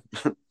plan.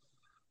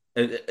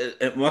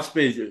 it must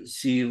be.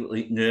 See,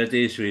 like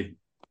nowadays with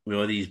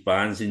all these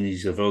bands and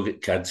these have all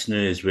got kids now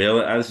as well.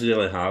 It is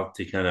really hard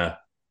to kind of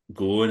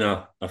go on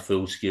a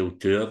full scale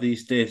tour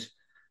these days.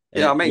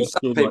 Yeah, I It mean, costs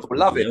some so much people as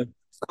love it. well.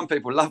 Some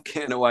people love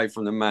getting away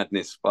from the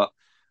madness, but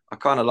I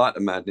kind of like the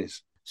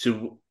madness.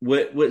 So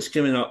what's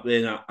coming up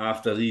then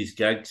after these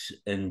gigs,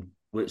 and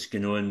what's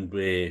going on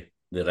with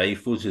the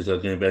Rifles? Is there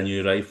going to be a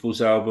new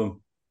Rifles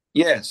album?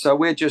 Yeah, so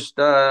we're just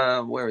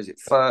where is it?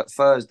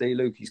 Thursday.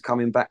 Lukey's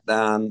coming back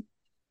down.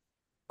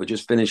 We're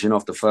just finishing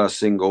off the first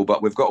single,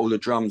 but we've got all the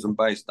drums and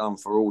bass done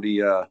for all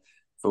the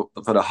for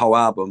the whole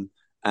album,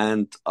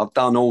 and I've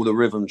done all the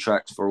rhythm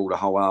tracks for all the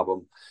whole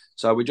album.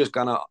 So we're just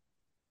gonna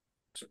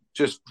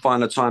just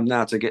find the time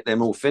now to get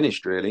them all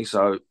finished, really.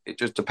 So it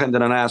just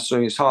depending on how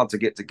soon it's hard to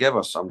get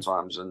together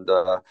sometimes, and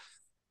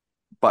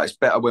but it's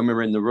better when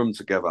we're in the room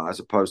together as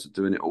opposed to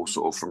doing it all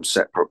sort of from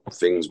separate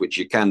things, which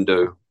you can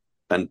do,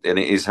 and it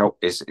is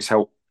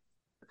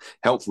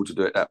helpful to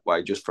do it that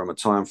way, just from a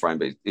time frame.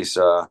 But it's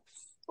or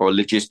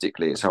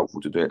logistically, it's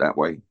helpful to do it that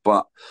way,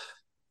 but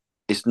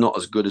it's not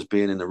as good as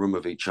being in the room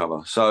with each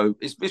other. So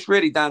it's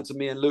really down to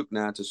me and Luke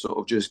now to sort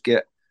of just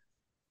get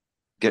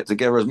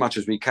together as much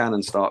as we can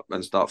and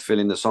start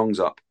filling the songs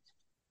up.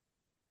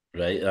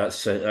 Right, that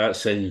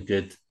sounds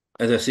good.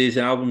 As I say,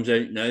 the album's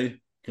out now.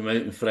 Come out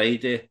on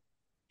Friday.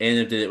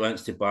 Anybody that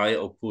wants to buy it,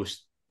 I'll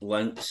post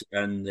links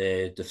in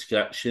the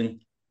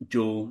description.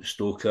 Joe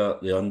Stoker,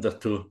 The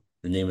Undertow,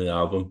 the name of the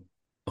album.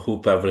 I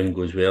hope everything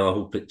goes well. I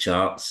hope it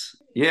charts.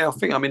 Yeah, I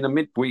think I'm in the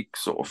midweek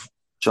sort of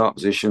chart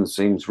position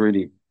seems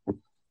really.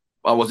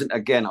 I wasn't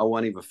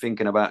even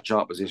thinking about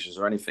chart positions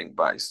or anything,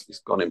 but it's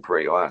gone in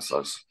pretty high.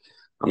 So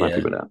I'm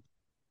happy Yeah, with that.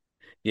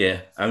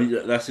 yeah. I mean,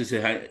 this is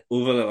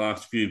over the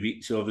last few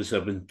weeks. Obviously,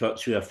 I've been in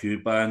touch with a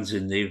few bands,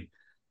 and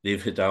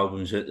they've had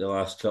albums out the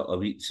last couple of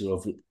weeks.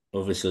 So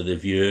obviously, the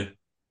View,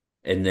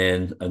 and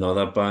then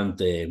another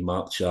band,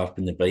 Mark Sharp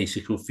and the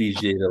Bicycle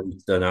Thieves, they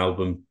released an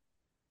album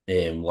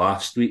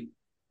last week,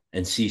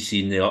 and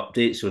seeing the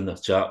updates on their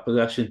chart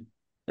position.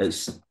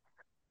 It's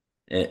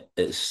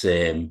it's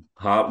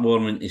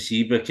heartwarming to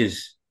see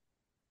because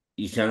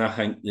you kind of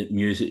think that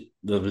music.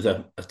 There was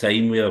a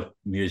time where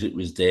music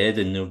was dead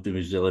and nobody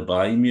was really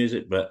buying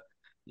music, but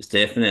it's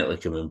definitely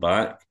coming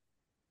back.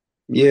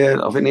 Yeah,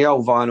 I think the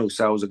old vinyl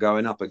sales are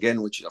going up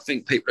again, which I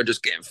think people are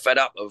just getting fed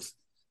up of.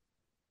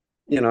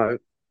 You know,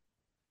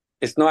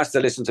 it's nice to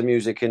listen to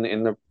music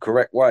in the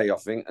correct way, I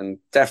think, and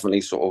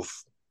definitely sort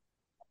of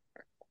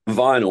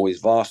vinyl is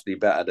vastly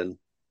better than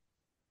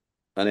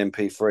an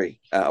MP3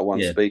 out of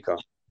one Yeah. speaker.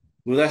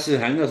 Well, that's the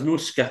thing. There's no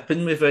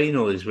skipping with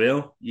vinyl as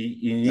well.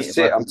 You need to That's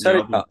it. listen I'm to the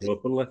telling you, album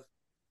properly.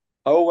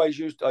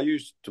 I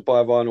used to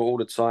buy vinyl all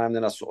the time.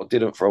 Then I sort of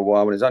didn't for a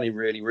while, and it's only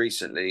really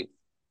recently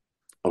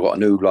I got a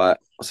new, like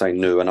I say,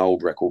 new an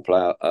old record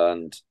player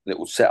and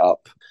little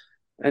setup,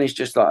 and it's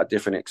just like a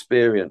different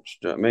experience.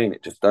 Do you know what I mean?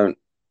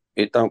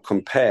 It don't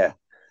compare.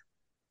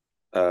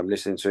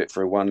 Listening to it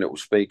through one little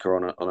speaker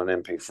on an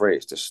MP3,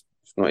 it's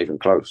not even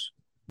close.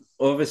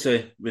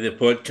 Obviously, with the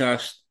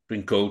podcast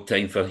being called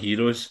Time for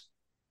Heroes,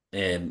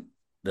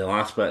 the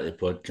last bit of the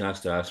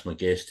podcast, I asked my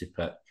guests to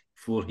pick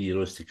four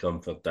heroes to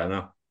come for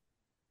dinner,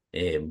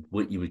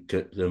 what you would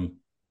cook them,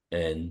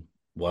 and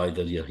why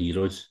they're your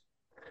heroes.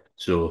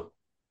 So,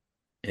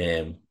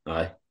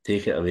 I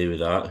take it away with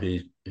that.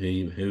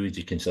 Who would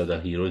you consider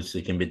heroes?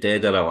 They can be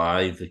dead or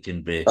alive. They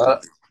can be Uh,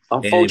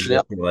 any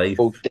Unfortunately, walk of life.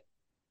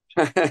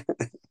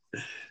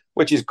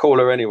 which is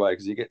cooler anyway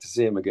because you get to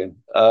see him again.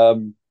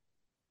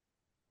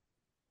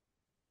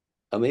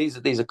 I mean,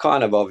 these are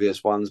kind of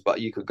obvious ones,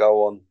 but you could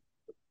go on.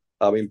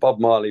 I mean, Bob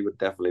Marley would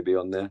definitely be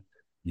on there.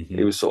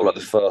 He Hmm. was sort of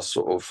like the first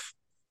sort of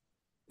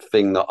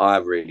thing that I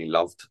really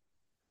loved.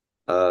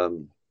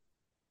 Um,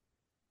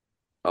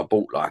 I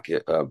bought like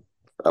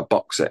a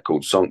box set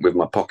called "Song" with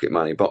my pocket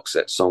money box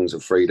set, "Songs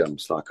of Freedom."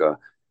 It's like a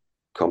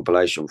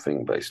compilation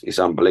thing, basically. It's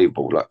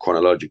unbelievable, like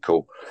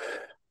chronological,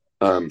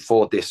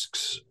 4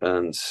 discs,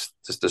 and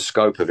just the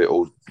scope of it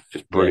all,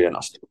 just Yeah, brilliant.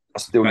 I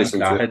still I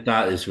think listen I to it. had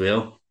that as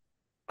well.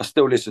 I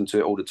still listen to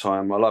it all the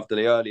time. I love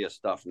the earlier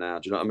stuff now.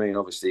 Do you know what I mean?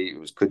 Obviously, it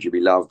was "Could You Be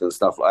Loved" and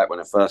stuff like that when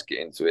I first get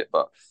into it,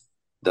 but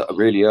the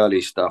really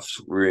early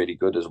stuff's really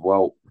good as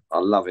well. I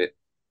love it,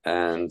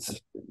 and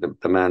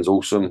the man's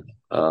awesome.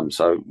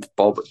 So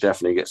Bob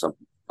definitely gets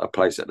a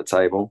place at the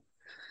table.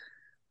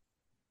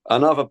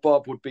 Another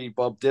Bob would be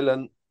Bob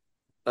Dylan.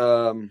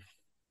 Um,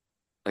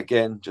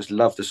 Again, just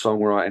love the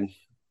songwriting,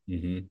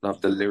 Hmm.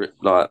 love the lyric,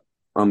 like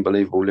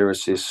unbelievable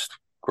lyricist,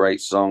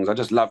 great songs. I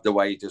just love the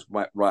way he just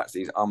writes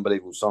these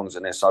unbelievable songs,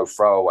 and they're so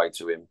throwaway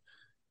to him.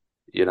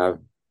 You know,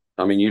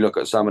 I mean, you look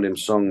at some of them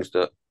songs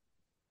that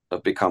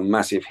have become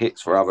massive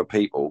hits for other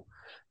people.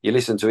 You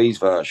listen to his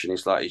version,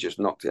 it's like he just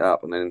knocked it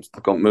up and then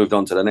moved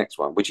on to the next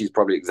one, which is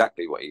probably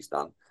exactly what he's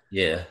done.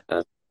 Yeah,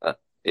 Uh,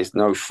 it's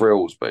no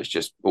frills, but it's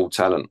just all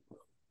talent.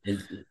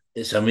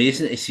 it's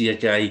amazing to see a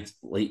guy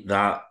like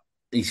that.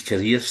 His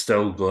career's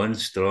still going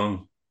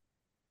strong.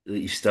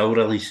 Like, he's still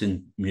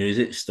releasing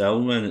music.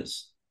 Still, man.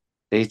 It's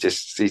He's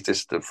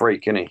just a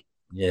freak, isn't he?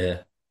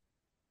 yeah.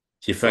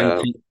 Do you think?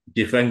 Uh,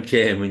 Do you think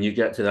when you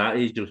get to that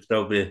age, you'll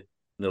still be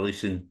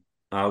releasing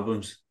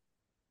albums?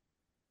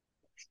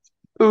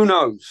 who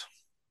knows?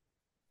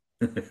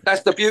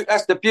 That's the beauty.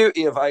 That's the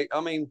beauty of it.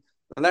 I mean,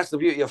 and that's the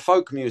beauty of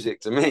folk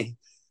music to me.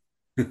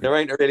 There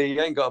ain't really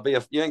you ain't got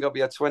to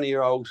be a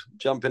 20-year-old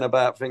jumping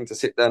about thing to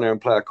sit down there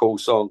and play a cool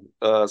song.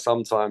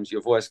 Sometimes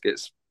your voice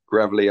gets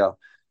gravelier,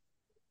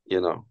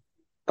 you know,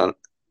 and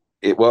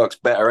it works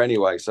better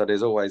anyway. So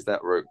there's always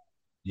that route.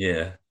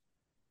 Yeah,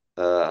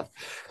 Uh,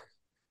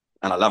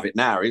 and I love it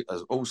now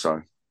as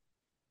also.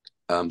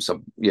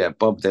 So yeah,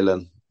 Bob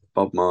Dylan,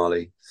 Bob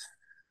Marley.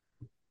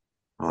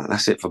 All right,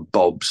 that's it for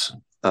Bob's.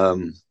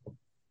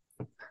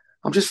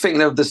 I'm just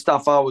thinking of the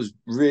stuff I was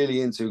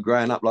really into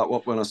growing up, like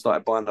when I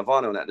started buying the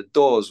vinyl. That the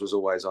Doors was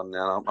always on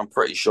there. I'm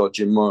pretty sure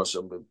Jim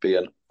Morrison would be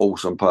an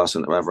awesome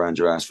person to have around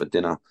your house for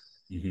dinner.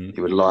 hmm,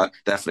 He would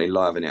definitely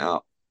liven it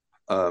up.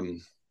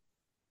 Um,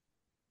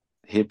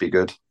 he'd be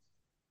good.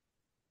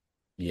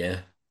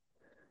 yeah.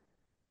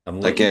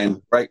 I'm looking.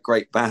 Again,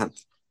 great band.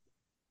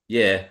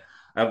 Yeah,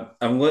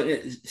 I'm looking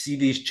at see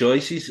these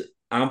choices.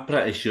 I'm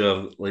pretty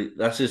sure like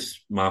this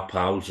is my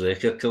pal's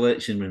record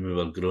collection when we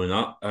were growing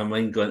up. I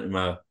mind going to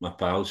my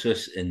pal's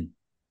house and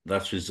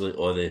this was like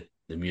all the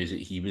music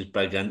he was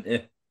big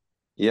into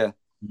Yeah,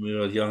 when we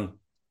were young.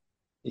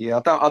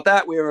 yeah. I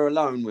doubt we were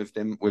alone with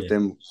Yeah.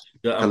 them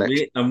So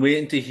collection. I'm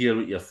waiting to hear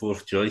what your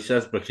fourth choice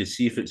is because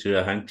see if it's who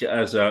I think it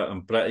is.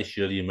 I'm pretty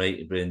sure you might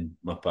have been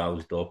my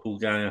pal's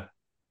doppelganger.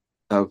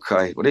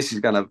 Okay. Well, this is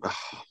gonna.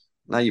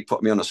 Now you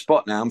put me on the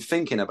spot. Now I'm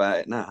thinking about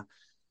it now.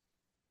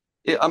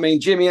 Yeah, I mean,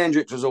 Jimi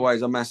Hendrix was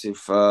always a massive.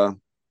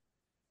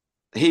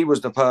 He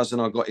was the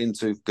person I got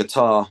into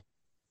guitar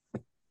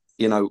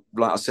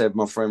like I said,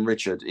 my friend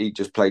Richard, he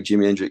just played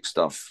Jimi Hendrix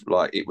stuff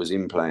like it was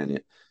him playing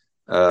it.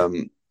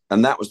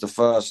 And that was the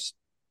first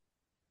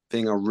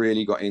thing I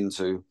really got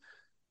into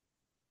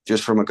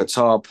just from a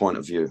guitar point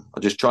of view. I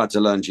just tried to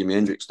learn Jimi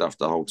Hendrix stuff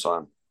the whole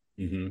time.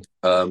 Mm-hmm.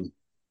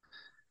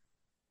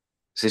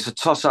 So it's a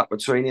toss up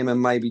between him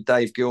and maybe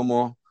Dave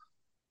Gilmour,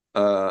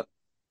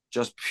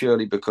 just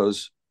purely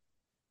because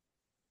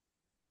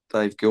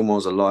Dave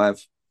Gilmour's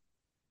alive.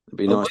 It'd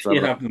be I'll nice let to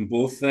you have have them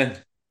both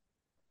then.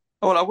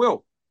 Oh, well, I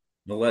will.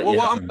 I'll let Well, you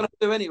what have I'm them. going to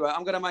do anyway,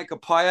 I'm going to make a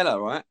paella,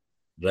 right?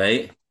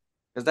 Right.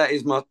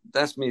 Because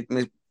that's me.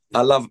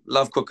 I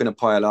love cooking a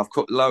paella. I've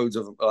cooked loads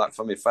of like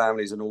for my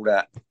families and all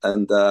that,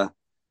 and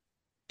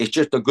it's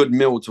just a good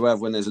meal to have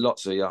when there's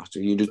lots of you. So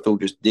you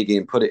just dig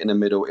in, put it in the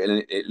middle,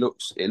 and it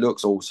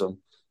looks awesome.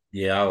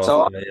 Yeah, I love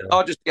So paella.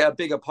 I'll just get a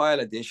bigger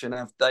paella dish and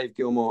have Dave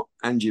Gilmour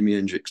and Jimi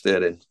Hendrix there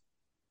then.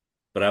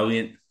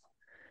 Brilliant.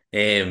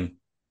 Um,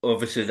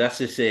 Obviously,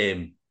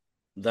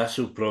 this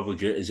will probably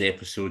go as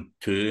episode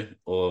 2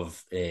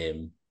 of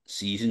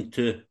season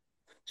 2.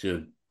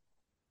 So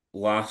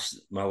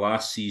my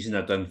last season,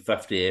 I done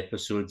 50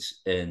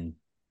 episodes, and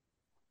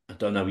I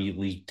done a wee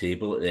league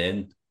table at the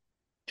end.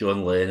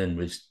 John Lennon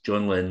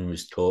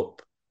was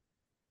top.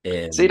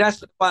 See, Um,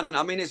 that's the fun.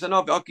 I mean, it's an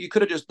obvious. You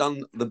could have just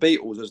done the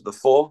Beatles as the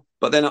 4,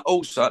 but then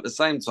also at the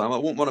same time, I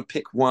wouldn't want to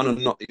pick one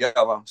and not the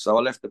other, so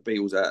I left the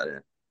Beatles out of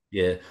there.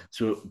 yeah.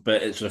 So,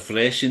 but it's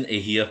refreshing to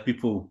hear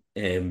people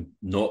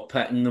not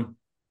picking them.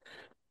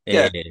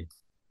 Yeah,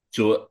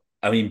 So,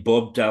 I mean,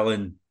 Bob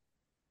Dylan.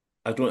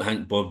 I don't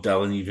think Bob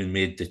Dylan even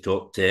made the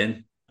top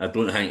 10. I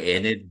don't think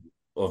any.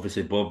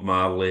 Obviously, Bob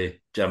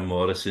Marley, Jim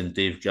Morrison,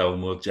 Dave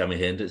Gilmour, Jimi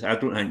Hendrix. I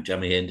don't think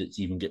Jimi Hendrix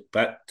even get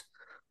picked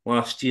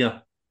last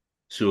year.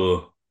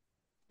 So,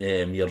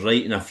 you're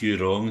right in a few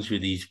wrongs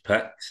with these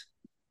picks.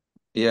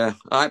 yeah,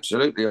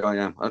 absolutely, I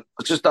am. I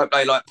just don't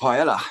they like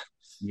paella.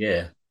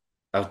 Yeah.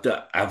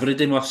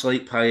 Everybody must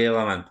like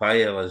paella, man.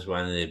 Paella is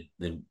one of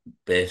the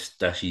best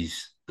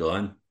dishes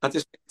going. I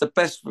just the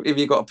best if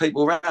you got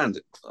people around.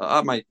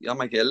 I make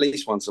it at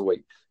least once a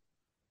week.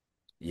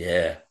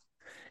 Yeah.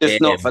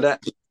 Just Um,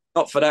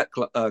 not for that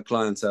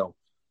clientele.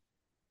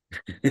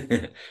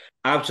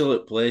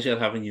 Absolute pleasure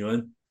having you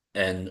on,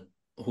 and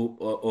hope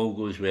all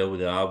goes well with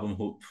the album.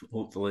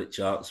 Hopefully it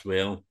charts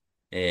well.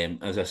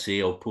 As I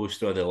say, I'll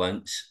post all the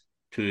links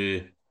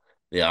to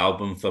the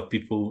album for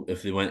people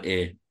if they want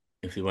to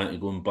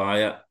go and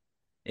buy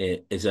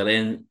it. Is there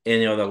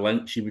any other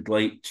links you would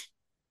like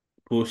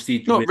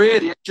posted Not with?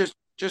 really.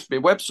 Just my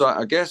website,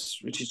 I guess,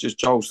 which is just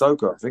Joel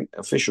Stoker. I think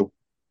official.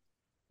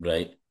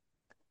 Right.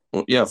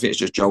 Well, yeah, I think it's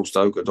just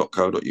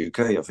joelstoker.co.uk.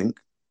 I think.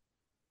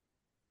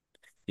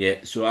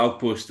 Yeah, so I'll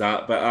post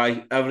that. But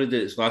everybody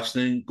that's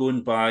listening, go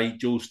and buy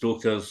Joe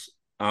Stoker's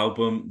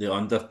album, The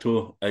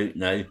Undertow, out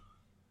now.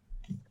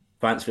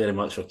 Thanks very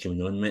much for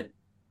coming on, mate.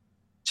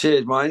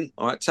 Cheers, mate.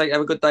 All right,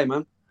 have a good day,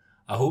 man.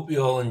 I hope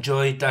you all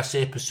enjoyed this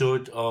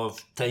episode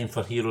of Time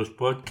for Heroes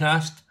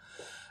podcast.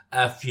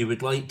 If you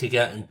would like to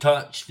get in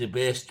touch, the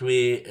best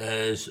way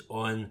is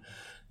on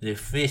the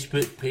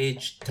Facebook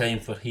page, Time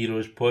for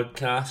Heroes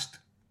podcast,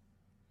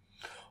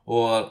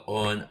 or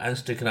on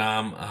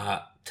Instagram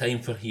at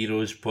Time for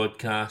Heroes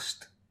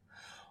podcast,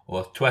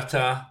 or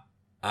Twitter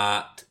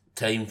at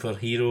Time for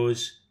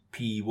Heroes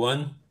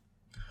P1,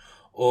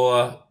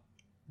 or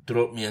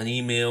drop me an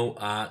email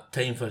at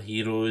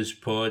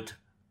timeforheroespod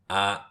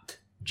at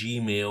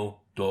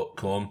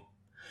gmail.com.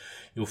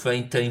 You'll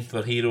find Time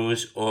for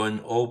Heroes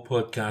on all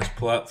podcast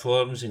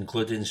platforms,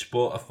 including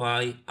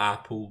Spotify,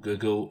 Apple,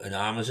 Google, and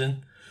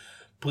Amazon.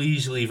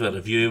 Please leave a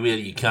review where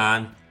you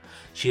can,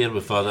 share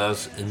with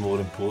others, and more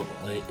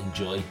importantly,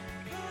 enjoy.